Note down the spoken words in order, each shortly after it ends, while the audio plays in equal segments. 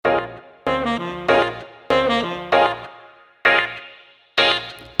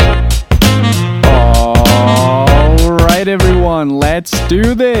on, let's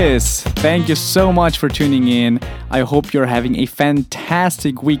do this! Thank you so much for tuning in. I hope you're having a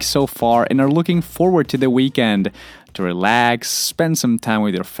fantastic week so far and are looking forward to the weekend to relax, spend some time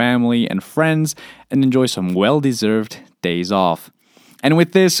with your family and friends, and enjoy some well-deserved days off. And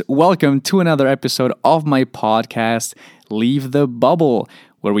with this, welcome to another episode of my podcast, Leave the Bubble,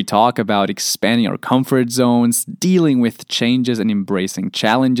 where we talk about expanding our comfort zones, dealing with changes and embracing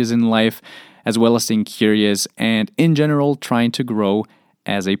challenges in life, as well as staying curious and, in general, trying to grow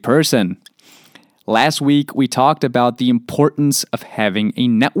as a person. Last week, we talked about the importance of having a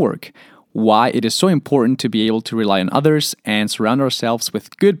network, why it is so important to be able to rely on others and surround ourselves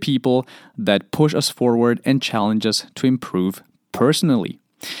with good people that push us forward and challenge us to improve personally.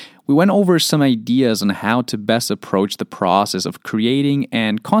 We went over some ideas on how to best approach the process of creating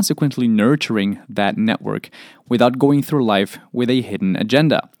and consequently nurturing that network without going through life with a hidden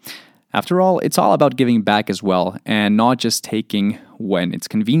agenda. After all, it's all about giving back as well, and not just taking when it's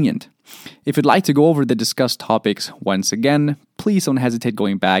convenient. If you'd like to go over the discussed topics once again, please don't hesitate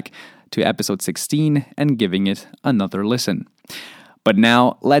going back to episode 16 and giving it another listen. But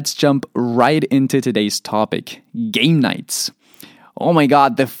now, let's jump right into today's topic, game nights. Oh my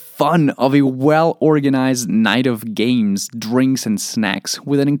god, the fun of a well-organized night of games, drinks, and snacks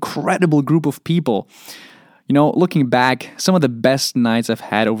with an incredible group of people. You know, looking back, some of the best nights I've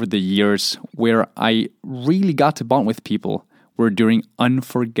had over the years where I really got to bond with people were during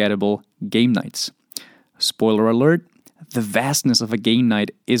unforgettable game nights. Spoiler alert, the vastness of a game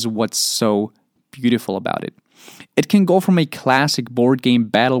night is what's so beautiful about it. It can go from a classic board game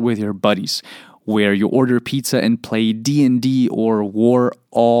battle with your buddies, where you order pizza and play D&D or War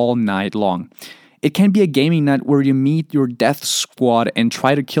all night long. It can be a gaming night where you meet your death squad and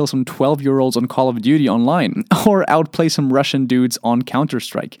try to kill some 12-year-olds on Call of Duty online, or outplay some Russian dudes on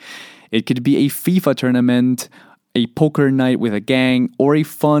Counter-Strike. It could be a FIFA tournament, a poker night with a gang, or a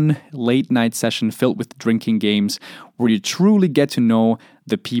fun late-night session filled with drinking games where you truly get to know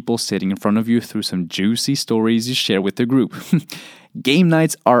the people sitting in front of you through some juicy stories you share with the group. Game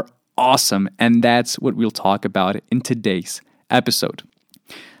nights are awesome, and that's what we'll talk about in today's episode.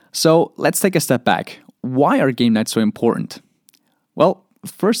 So let's take a step back. Why are game nights so important? Well,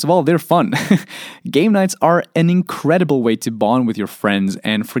 first of all, they're fun. Game nights are an incredible way to bond with your friends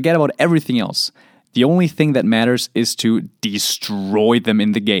and forget about everything else. The only thing that matters is to destroy them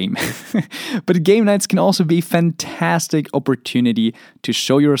in the game. But game nights can also be a fantastic opportunity to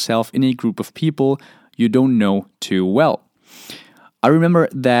show yourself in a group of people you don't know too well. I remember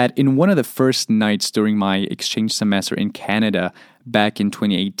that in one of the first nights during my exchange semester in Canada back in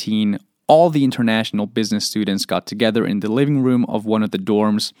 2018, all the international business students got together in the living room of one of the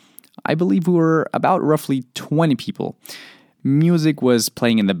dorms. I believe we were about roughly 20 people. Music was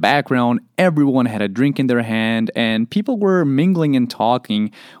playing in the background, everyone had a drink in their hand, and people were mingling and talking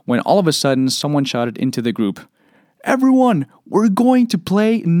when all of a sudden someone shouted into the group, "Everyone, we're going to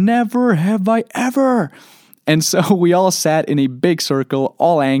play Never Have I Ever!" And so we all sat in a big circle,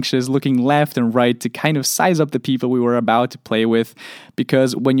 all anxious, looking left and right to kind of size up the people we were about to play with,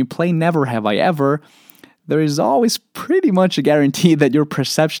 because when you play Never Have I Ever, there is always pretty much a guarantee that your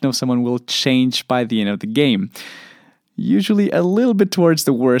perception of someone will change by the end of the game. Usually a little bit towards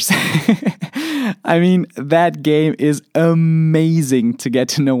the worst. I mean, that game is amazing to get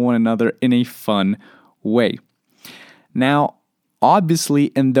to know one another in a fun way. Now,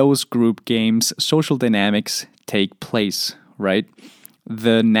 obviously, in those group games, social dynamics take place, right?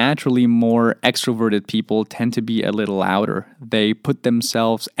 The naturally more extroverted people tend to be a little louder. They put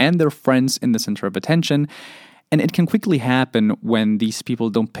themselves and their friends in the center of attention, and it can quickly happen when these people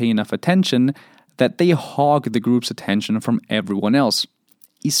don't pay enough attention that they hog the group's attention from everyone else,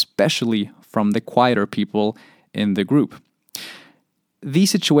 especially from the quieter people in the group.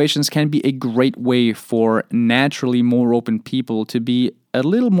 These situations can be a great way for naturally more open people to be a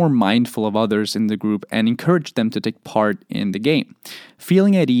little more mindful of others in the group and encourage them to take part in the game,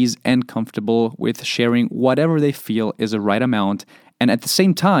 feeling at ease and comfortable with sharing whatever they feel is the right amount. And at the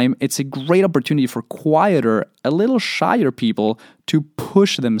same time, it's a great opportunity for quieter, a little shyer people to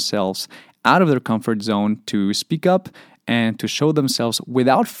push themselves out of their comfort zone to speak up and to show themselves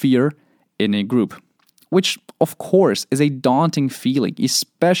without fear in a group. Which, of course, is a daunting feeling,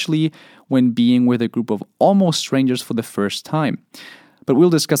 especially when being with a group of almost strangers for the first time. But we'll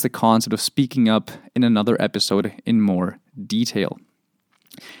discuss the concept of speaking up in another episode in more detail.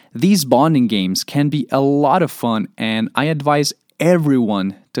 These bonding games can be a lot of fun, and I advise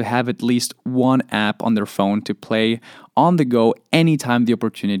everyone to have at least one app on their phone to play on the go anytime the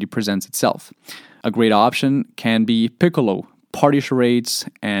opportunity presents itself. A great option can be Piccolo, Party Charades,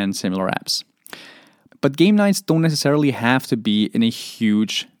 and similar apps. But game nights don't necessarily have to be in a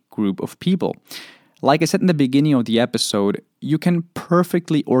huge group of people. Like I said in the beginning of the episode, you can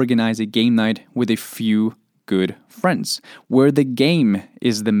perfectly organize a game night with a few good friends, where the game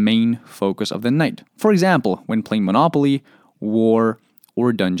is the main focus of the night. For example, when playing Monopoly, War,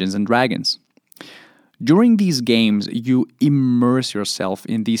 or Dungeons and Dragons. During these games, you immerse yourself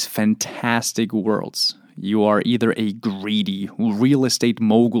in these fantastic worlds. You are either a greedy real estate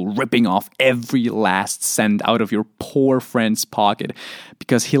mogul ripping off every last cent out of your poor friend's pocket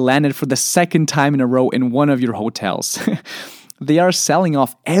because he landed for the second time in a row in one of your hotels. They are selling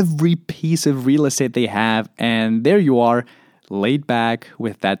off every piece of real estate they have, and there you are, laid back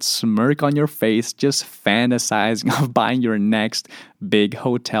with that smirk on your face, just fantasizing of buying your next big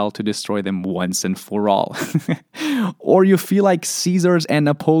hotel to destroy them once and for all. Or you feel like Caesar's and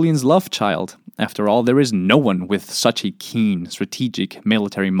Napoleon's love child. After all, there is no one with such a keen, strategic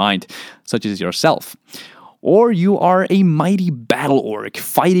military mind, such as yourself. Or you are a mighty battle orc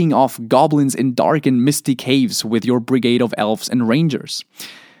fighting off goblins in dark and misty caves with your brigade of elves and rangers.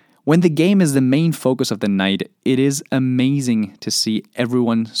 When the game is the main focus of the night, it is amazing to see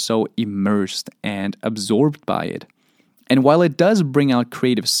everyone so immersed and absorbed by it. And while it does bring out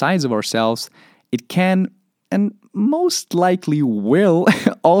creative sides of ourselves, it can, and most likely will,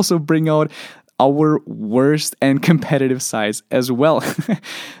 also bring out our worst and competitive sides as well.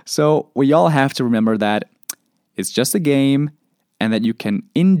 So we all have to remember that it's just a game, and that you can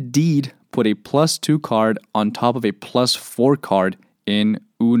indeed put a +2 card on top of a +4 card in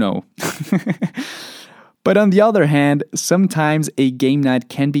Uno. But on the other hand, sometimes a game night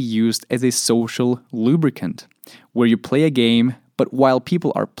can be used as a social lubricant, where you play a game, but while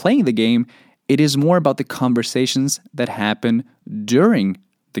people are playing the game, it is more about the conversations that happen during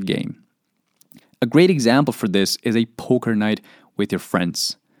the game. A great example for this is a poker night with your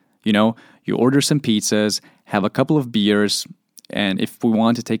friends. You know, you order some pizzas, have a couple of beers, and if we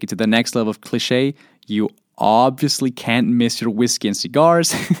want to take it to the next level of cliche, you obviously can't miss your whiskey and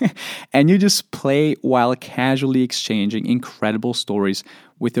cigars, and you just play while casually exchanging incredible stories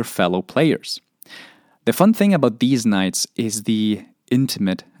with your fellow players. The fun thing about these nights is the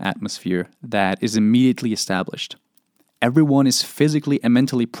intimate atmosphere that is immediately established. Everyone is physically and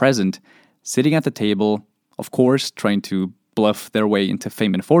mentally present, sitting at the table, of course, trying to bluff their way into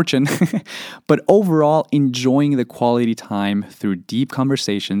fame and fortune, but overall enjoying the quality time through deep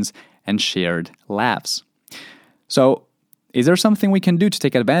conversations and shared laughs. So, is there something we can do to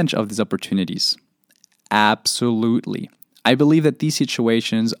take advantage of these opportunities? Absolutely. I believe that these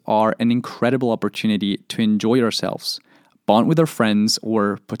situations are an incredible opportunity to enjoy ourselves, bond with our friends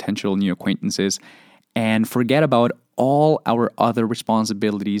or potential new acquaintances, and forget about all our other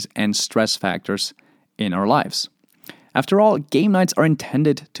responsibilities and stress factors in our lives. After all, game nights are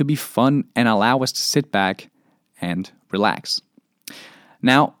intended to be fun and allow us to sit back and relax.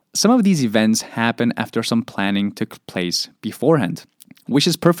 Now, some of these events happen after some planning took place beforehand, which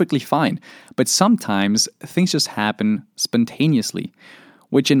is perfectly fine, but sometimes things just happen spontaneously,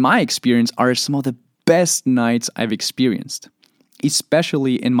 which in my experience are some of the best nights I've experienced.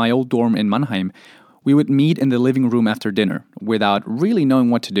 Especially in my old dorm in Mannheim, we would meet in the living room after dinner without really knowing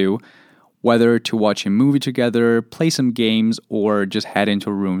what to do, whether to watch a movie together, play some games, or just head into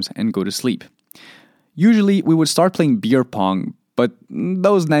our rooms and go to sleep. Usually, we would start playing beer pong, but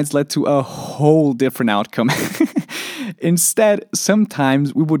those nights led to a whole different outcome. Instead,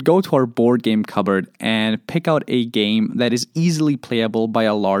 sometimes we would go to our board game cupboard and pick out a game that is easily playable by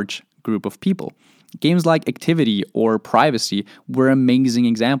a large group of people. Games like Activity or Privacy were amazing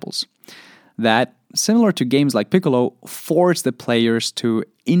examples that, similar to games like Piccolo, force the players to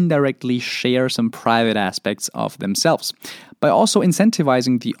indirectly share some private aspects of themselves, by also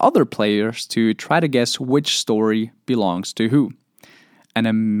incentivizing the other players to try to guess which story belongs to who. An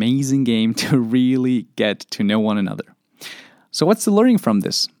amazing game to really get to know one another. So what's the learning from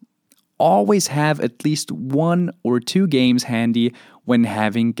this? Always have at least 1 or 2 games handy when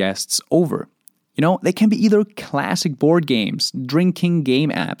having guests over. You know, they can be either classic board games, drinking game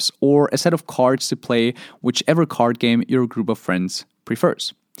apps, or a set of cards to play whichever card game your group of friends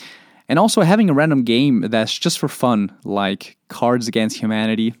prefers. And also having a random game that's just for fun, like Cards Against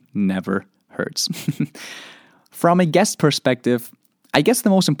Humanity, never hurts. From a guest perspective, I guess the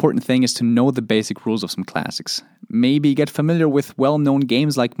most important thing is to know the basic rules of some classics. Maybe get familiar with well-known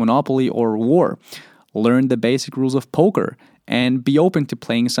games like Monopoly or War. Learn the basic rules of poker, and be open to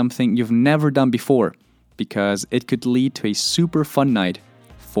playing something you've never done before, because it could lead to a super fun night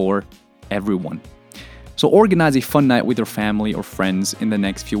for everyone. So organize a fun night with your family or friends in the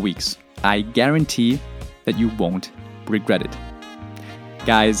next few weeks. I guarantee that you won't regret it.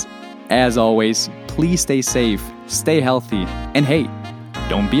 Guys, as always, please stay safe, stay healthy, and hey,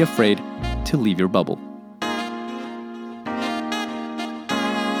 don't be afraid to leave your bubble.